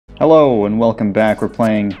Hello and welcome back. We're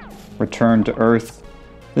playing Return to Earth.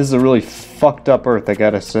 This is a really fucked up Earth, I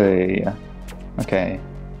gotta say. Okay.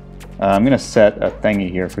 I'm gonna set a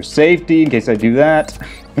thingy here for safety in case I do that.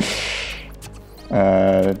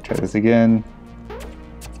 Try this again.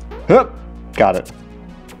 Hup! Got it.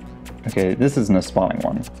 Okay, this isn't a spawning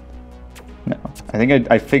one. No. I think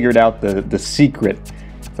I figured out the secret,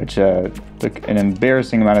 which took an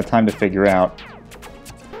embarrassing amount of time to figure out.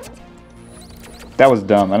 That was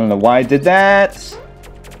dumb. I don't know why I did that.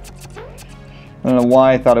 I don't know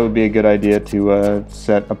why I thought it would be a good idea to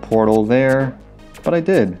set a portal there, but I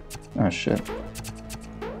did. Oh shit.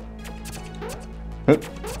 Oop.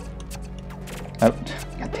 Oh,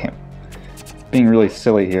 goddamn. Being really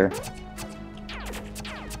silly here.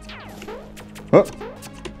 Oh.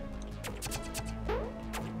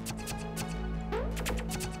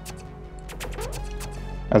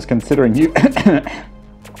 I was considering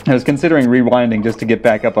I was considering rewinding just to get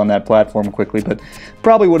back up on that platform quickly, but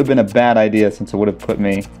probably would have been a bad idea since it would have put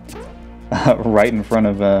me right in front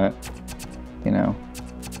of, you know,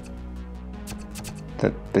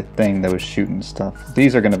 the thing that was shooting stuff.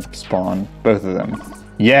 These are going to spawn, both of them.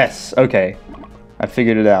 Yes! Okay. I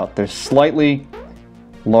figured it out. They're slightly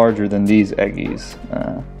larger than these eggies.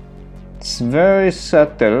 It's very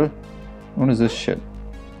subtle. What is this shit?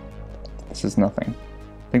 This is nothing.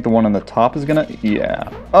 I think the one on the top is gonna... Yeah.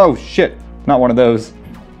 Oh, shit! Not one of those.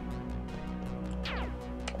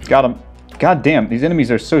 Got him. God damn, these enemies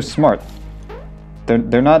are so smart.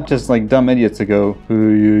 They're not just like dumb idiots that go...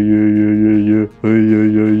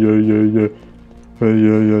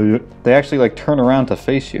 They actually like turn around to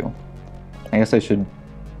face you. I guess I should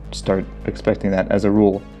start expecting that as a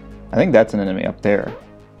rule. I think that's an enemy up there.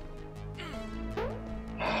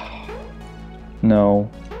 No.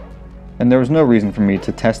 And there was no reason for me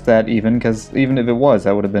to test that even, because even if it was,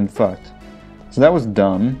 I would have been fucked. So that was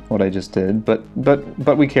dumb, what I just did, but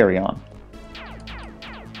we carry on.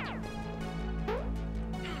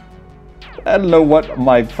 I don't know what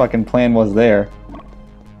my fucking plan was there.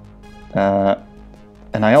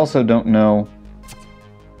 And I also don't know...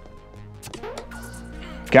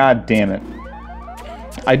 God damn it.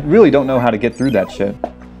 I really don't know how to get through that shit.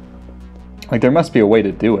 Like, there must be a way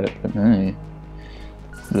to do it, but hey.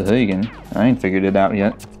 The Hagen. I ain't figured it out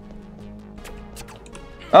yet.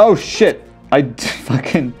 Oh shit! I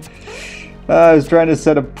fucking... I was trying to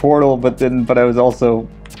set a portal, but I was also...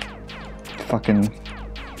 Fucking...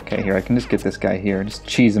 Okay, here, I can just get this guy here. Just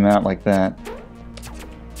cheese him out like that.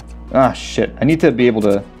 Ah, shit. I need to be able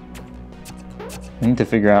to... I need to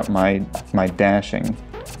figure out my dashing.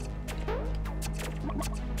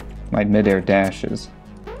 My mid-air dashes.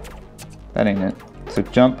 That ain't it. So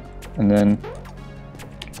jump, and then...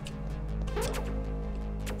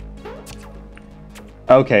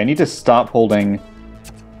 Okay, I need to stop holding...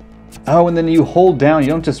 Oh, and then you hold down, you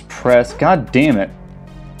don't just press. God damn it.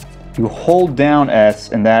 You hold down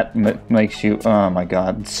S, and that makes you... Oh my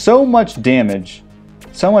god. So much damage.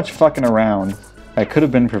 So much fucking around. That could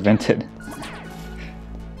have been prevented.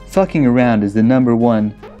 Fucking around is the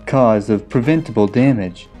 #1 cause of preventable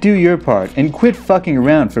damage. Do your part, and quit fucking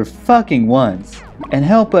around for fucking once. And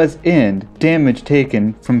help us end damage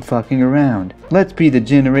taken from fucking around. Let's be the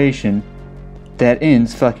generation... that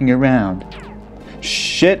ends fucking around.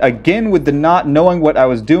 Shit, again with the not knowing what I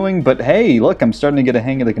was doing, but hey, look, I'm starting to get a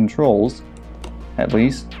hang of the controls. At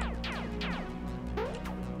least.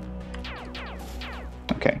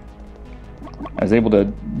 Okay. I was able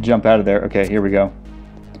to jump out of there. Okay, here we go.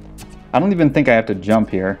 I don't even think I have to jump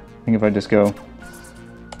here. I think if I just go...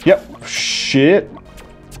 Yep. Shit.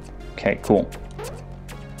 Okay, cool.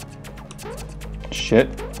 Shit.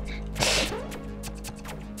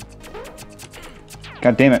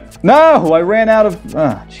 God damn it. No! I ran out of...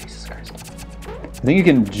 Ah, Jesus Christ. I think you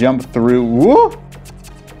can jump through... Woo!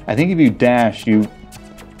 I think if you dash, you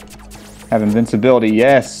have invincibility.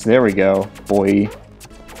 Yes, there we go. Boy.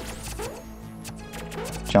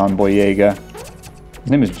 John Boyega. His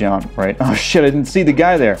name is John, right? Oh shit, I didn't see the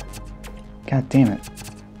guy there. God damn it.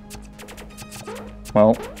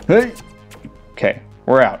 Well, hey! Okay,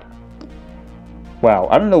 we're out. Wow,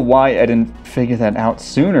 I don't know why I didn't figure that out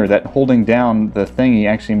sooner, that holding down the thingy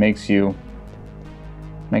actually makes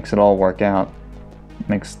it all work out.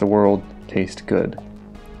 Makes the world taste good.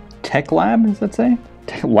 Tech lab, does that say?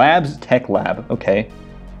 Labs, tech lab, okay.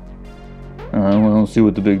 I don't see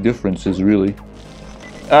what the big difference is, really.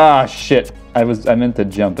 Ah, shit. I meant to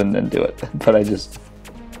jump and then do it, but I just...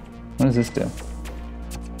 What does this do?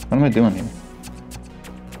 What am I doing here?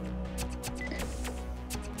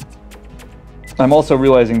 I'm also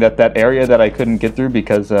realizing that that area that I couldn't get through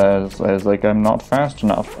because I was like, I'm not fast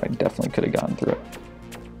enough. I definitely could have gotten through it.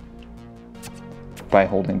 by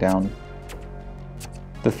holding down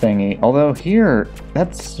the thingy. Although here,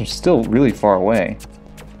 that's still really far away.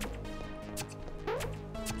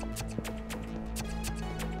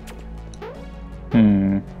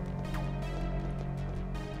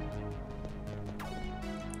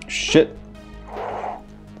 Shit.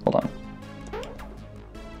 Hold on.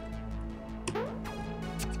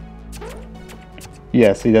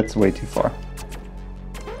 Yeah, see, that's way too far.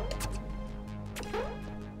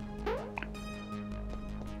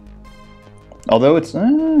 Although it's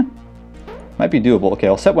might be doable. Okay,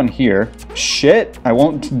 I'll set one here. Shit! I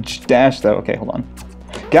won't dash though. Okay, hold on.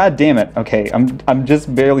 God damn it. Okay, I'm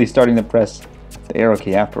just barely starting to press the arrow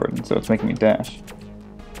key afterward, so it's making me dash.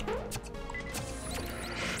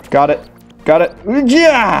 Got it. Got it.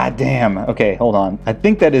 Yeah! Damn. Okay, hold on. I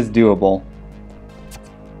think that is doable.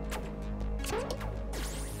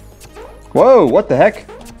 Whoa, what the heck?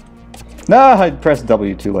 No, I pressed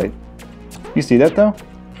W too late. You see that though?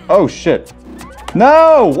 Oh shit.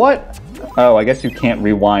 No! What? Oh, I guess you can't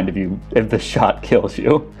rewind if the shot kills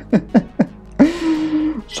you.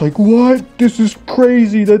 It's like, what? This is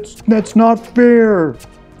crazy. That's not fair.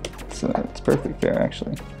 It's perfectly fair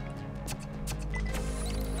actually.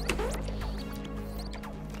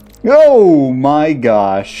 Oh my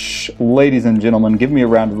gosh, ladies and gentlemen, give me a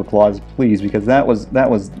round of applause, please, because that was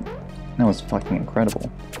fucking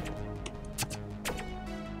incredible.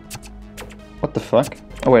 What the fuck?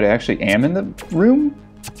 Oh wait, I actually am in the room?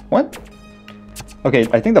 What? Okay,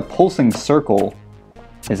 I think the pulsing circle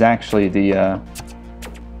is actually the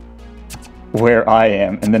where I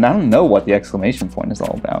am, and then I don't know what the exclamation point is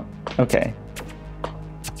all about. Okay,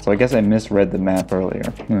 so I guess I misread the map earlier.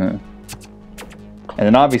 And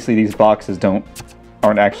then obviously these boxes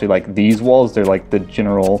aren't actually like these walls, they're like the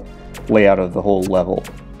general layout of the whole level.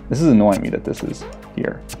 This is annoying me that this is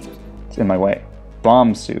here. It's in my way.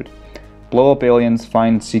 Bomb suit. Blow up aliens,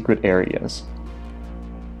 find secret areas.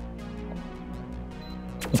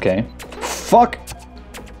 Okay. Fuck!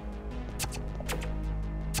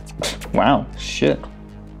 Wow, shit.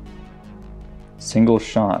 Single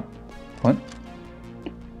shot. What?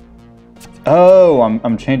 Oh,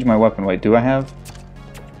 I'm changing my weapon. Wait, do I have?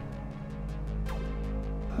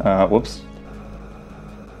 Whoops.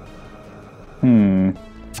 I'm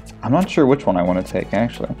not sure which one I want to take,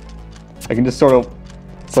 actually. I can just sort of...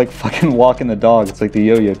 It's like fucking walking the dog. It's like the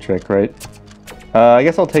yo-yo trick, right? I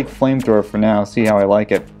guess I'll take flamethrower for now, see how I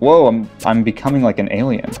like it. Whoa, I'm becoming like an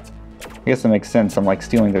alien. I guess that makes sense. I'm like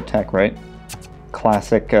stealing their tech, right?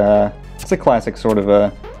 Classic, it's a classic sort of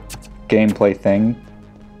a gameplay thing.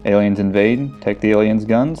 Aliens invade, take the aliens'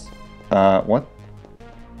 guns. What?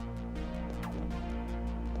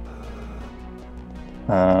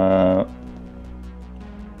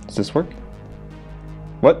 Does this work?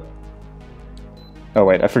 What? Oh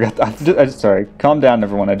wait, I forgot. Sorry. Calm down,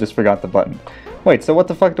 everyone. I just forgot the button. Wait, so what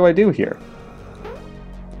the fuck do I do here?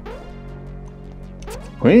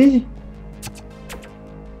 Wait.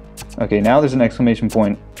 Okay, now there's an exclamation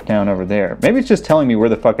point down over there. Maybe it's just telling me where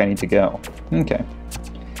the fuck I need to go. Okay.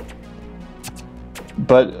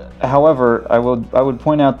 But, however, I would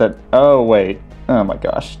point out that... Oh, wait. Oh my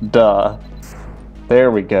gosh. Duh. There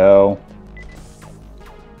we go.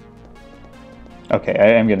 Okay,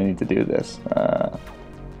 I am gonna need to do this.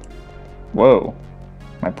 Whoa.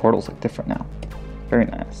 My portals look different now. Very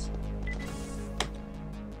nice.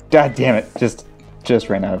 God damn it. Just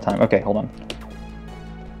ran out of time. Okay, hold on.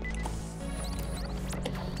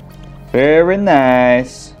 Very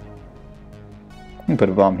nice. I can put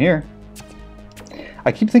a bomb here.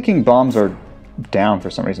 I keep thinking bombs are down for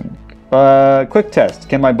some reason. Quick test.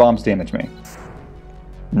 Can my bombs damage me?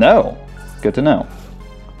 No. Good to know.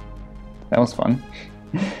 That was fun.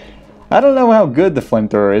 I don't know how good the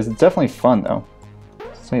flamethrower is. It's definitely fun, though.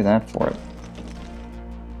 I'll say that for it.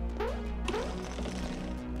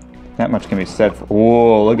 That much can be said for...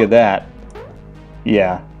 Whoa, look at that.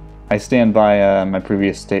 Yeah. I stand by my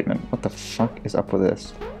previous statement. What the fuck is up with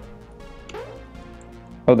this?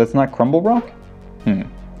 Oh, that's not crumble rock?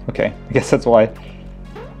 Okay. I guess that's why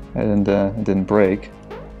it didn't break.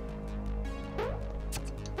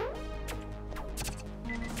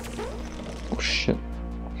 Oh, shit.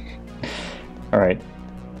 Alright.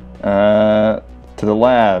 To the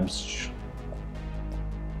labs.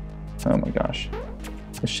 Oh my gosh.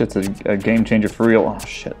 This shit's a game changer for real. Oh,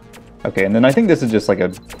 shit. Okay, and then I think this is just like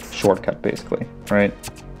a shortcut, basically, right?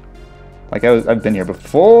 Like I've been here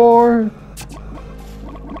before.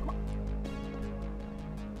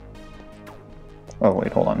 Oh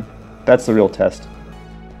wait, hold on. That's the real test.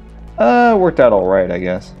 Worked out all right, I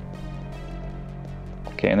guess.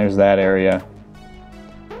 Okay, and there's that area.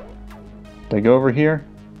 Did I go over here?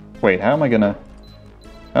 Wait, how am I gonna...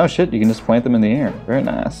 Oh shit, you can just plant them in the air. Very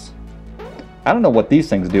nice. I don't know what these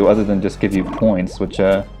things do other than just give you points, which,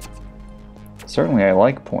 certainly I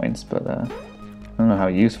like points, but, I don't know how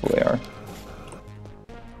useful they are.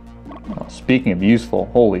 Oh, speaking of useful,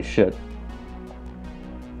 holy shit.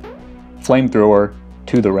 Flamethrower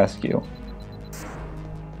to the rescue.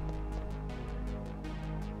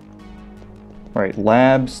 Alright,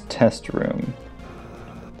 labs, test room.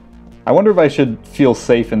 I wonder if I should feel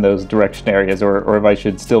safe in those direction areas, or if I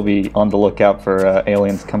should still be on the lookout for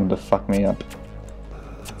aliens coming to fuck me up.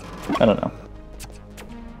 I don't know.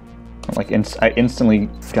 Like, I instantly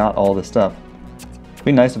got all this stuff. It'd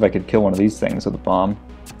be nice if I could kill one of these things with a bomb.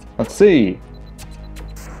 Let's see.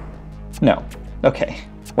 No. Okay.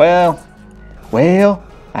 Well,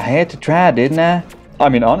 I had to try, didn't I? I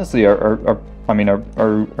mean, honestly, our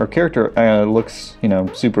character looks, you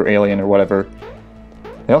know, super alien or whatever.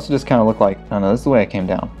 They also just kind of look like, I don't know, this is the way I came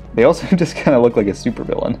down. They also just kind of look like a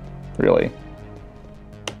supervillain, really.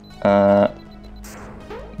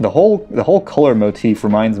 The whole color motif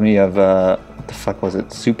reminds me of, what the fuck was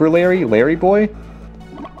it? Super Larry? Larry Boy?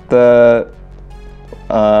 The,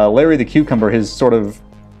 Larry the Cucumber, his sort of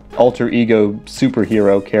alter ego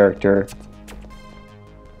superhero character.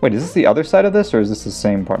 Wait, is this the other side of this, or is this the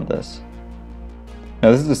same part of this?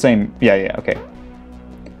 No, this is the same. Yeah, okay.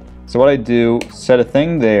 So what I do, set a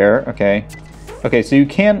thing there, okay. Okay, so you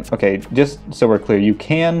can, okay, just so we're clear, you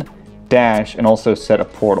can dash and also set a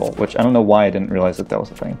portal, which I don't know why I didn't realize that was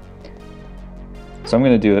a thing. So I'm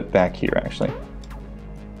going to do it back here, actually.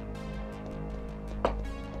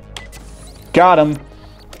 Got him!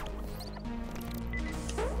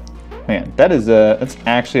 Man, that's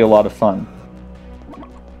actually a lot of fun.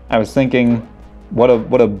 I was thinking, what a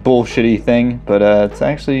bullshitty thing, but it's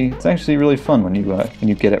actually really fun when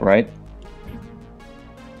you get it right.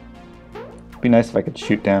 It'd be nice if I could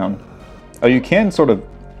shoot down. Oh, you can sort of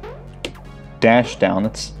dash down.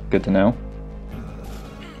 That's good to know.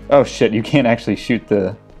 Oh shit, you can't actually shoot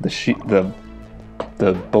the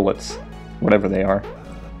bullets, whatever they are.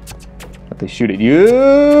 But they shoot at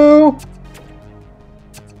you.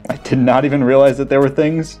 I did not even realize that there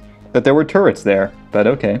were turrets there, but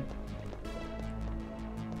okay.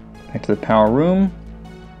 Back to the power room.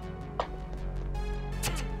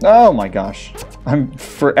 Oh my gosh. I'm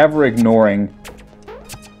forever ignoring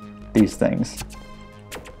these things.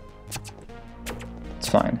 It's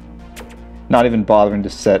fine. Not even bothering to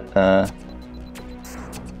set,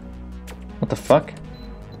 what the fuck?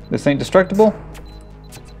 This ain't destructible?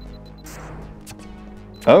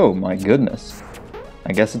 Oh my goodness.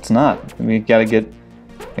 I guess it's not. I gotta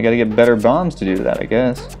get better bombs to do that, I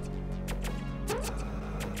guess.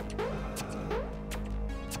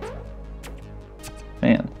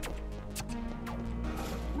 Man.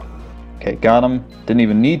 Okay, got him. Didn't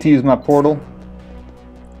even need to use my portal.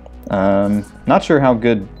 Not sure how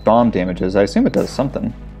good bomb damage is. I assume it does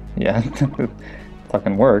something. Yeah, it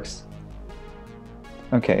fucking works.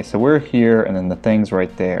 Okay, so we're here, and then the thing's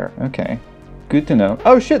right there. Okay, good to know.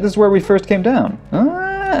 Oh shit, this is where we first came down.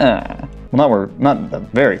 Ah. Well, not the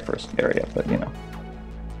very first area, but you know.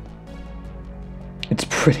 It's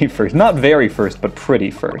pretty first. Not very first, but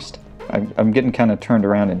pretty first. I'm getting kind of turned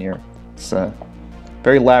around in here. It's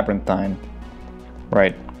very labyrinthine.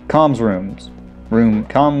 Right. Comms rooms.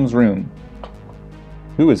 Comms room.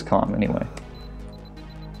 Who is Comm, anyway?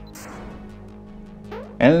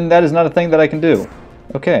 And that is not a thing that I can do.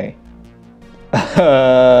 Okay.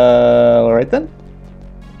 Alright then.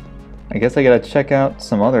 I guess I gotta check out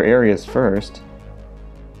some other areas first.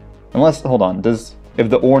 Unless, hold on, if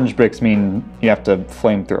the orange bricks mean you have to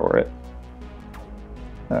flamethrower it?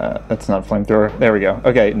 That's not flamethrower. There we go.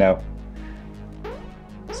 Okay, no.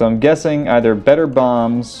 So I'm guessing either better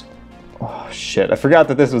bombs. Oh shit, I forgot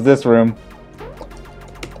that this was this room.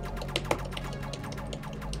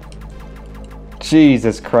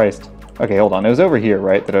 Jesus Christ. Okay, hold on. It was over here,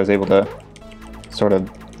 right, that I was able to sort of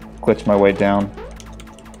glitch my way down.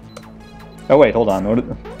 Oh wait, hold on.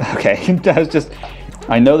 Okay,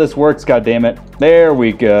 I know this works, goddammit. There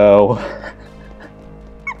we go.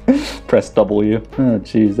 Press W. Oh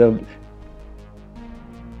jeez,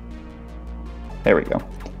 there we go.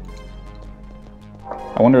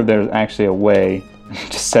 I wonder if there's actually a way,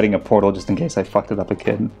 just setting a portal just in case I fucked it up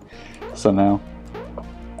again somehow.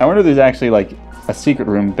 I wonder if there's actually like a secret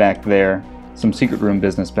room back there, some secret room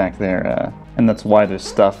business back there, and that's why there's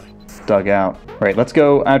stuff dug out. Right, let's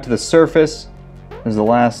go out to the surface. This is the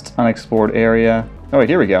last unexplored area. Oh wait,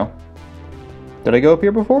 here we go. Did I go up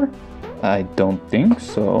here before? I don't think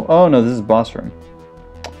so. Oh no, this is boss room.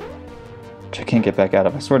 Which I can't get back out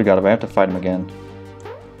of. I swear to God, if I have to fight him again.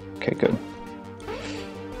 Okay, good.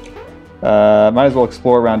 Might as well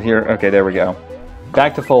explore around here. Okay, there we go.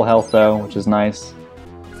 Back to full health though, which is nice.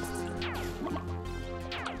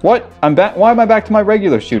 What? I'm back. Why am I back to my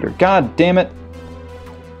regular shooter? God damn it!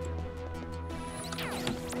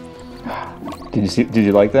 Did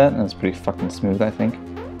you like that? That was pretty fucking smooth, I think.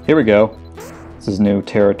 Here we go. This is new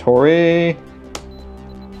territory.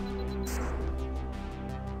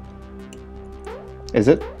 Is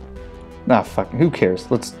it? Nah, fuck. Who cares?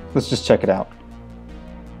 Let's just check it out.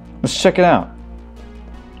 Let's check it out.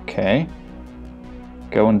 Okay.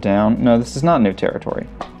 Going down. No, this is not new territory.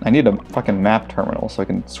 I need a fucking map terminal so I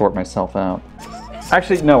can sort myself out.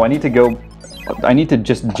 Actually, no, I need to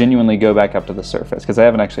just genuinely go back up to the surface, because I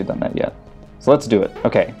haven't actually done that yet. So let's do it.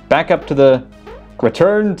 Okay, back up to the...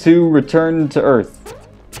 Return to Earth.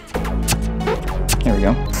 There we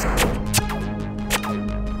go.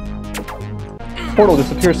 Portal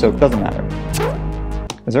disappears, so it doesn't matter.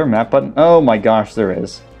 Is there a map button? Oh my gosh, there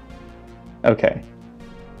is. Okay.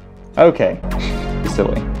 Okay.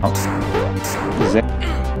 Silly. Oh. Zip.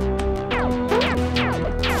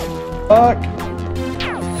 Fuck!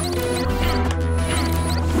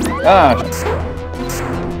 Ah!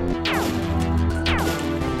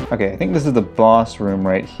 Okay, I think this is the boss room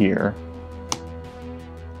right here.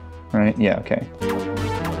 Right? Yeah, okay.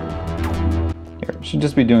 Here, should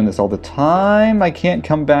just be doing this all the time. I can't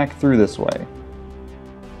come back through this way.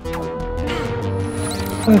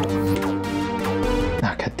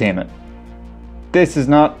 Ah, god damn it. This is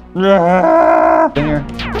not... In here.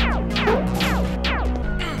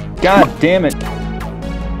 God damn it!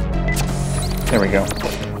 There we go.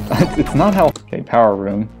 It's not how... Okay, power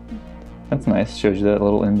room. That's nice. Shows you that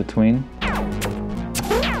little in-between.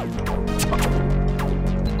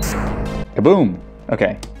 Kaboom!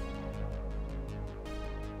 Okay.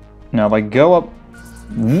 Now if I go up...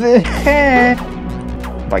 If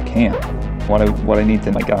I can. What I need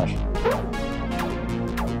to... My gosh.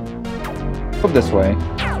 Up this way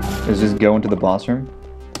is just go into the boss room.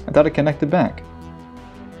 I thought it connected back.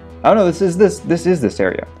 Oh no, this is this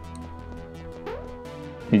area.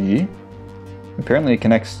 Apparently it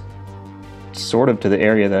connects sort of to the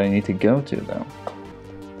area that I need to go to though.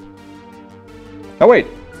 Oh wait!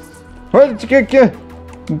 I'm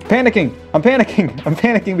panicking! I'm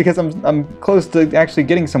panicking because I'm close to actually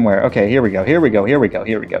getting somewhere. Okay, here we go.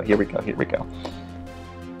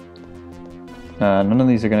 None of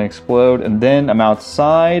these are gonna explode, and then I'm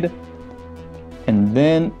outside, and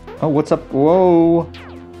then... Oh, what's up? Whoa!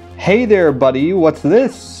 Hey there, buddy! What's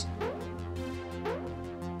this?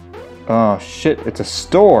 Oh, shit, it's a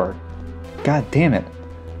store! God damn it.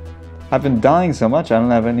 I've been dying so much, I don't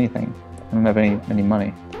have anything. I don't have any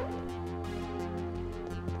money.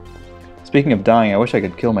 Speaking of dying, I wish I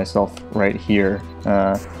could kill myself right here.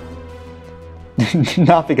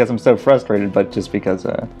 Not because I'm so frustrated, but just because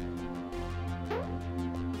I'd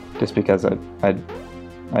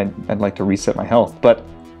like to reset my health, but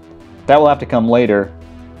that will have to come later.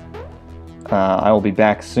 I will be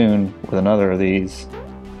back soon with another of these.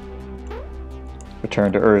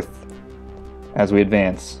 Return to Earth as we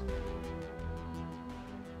advance.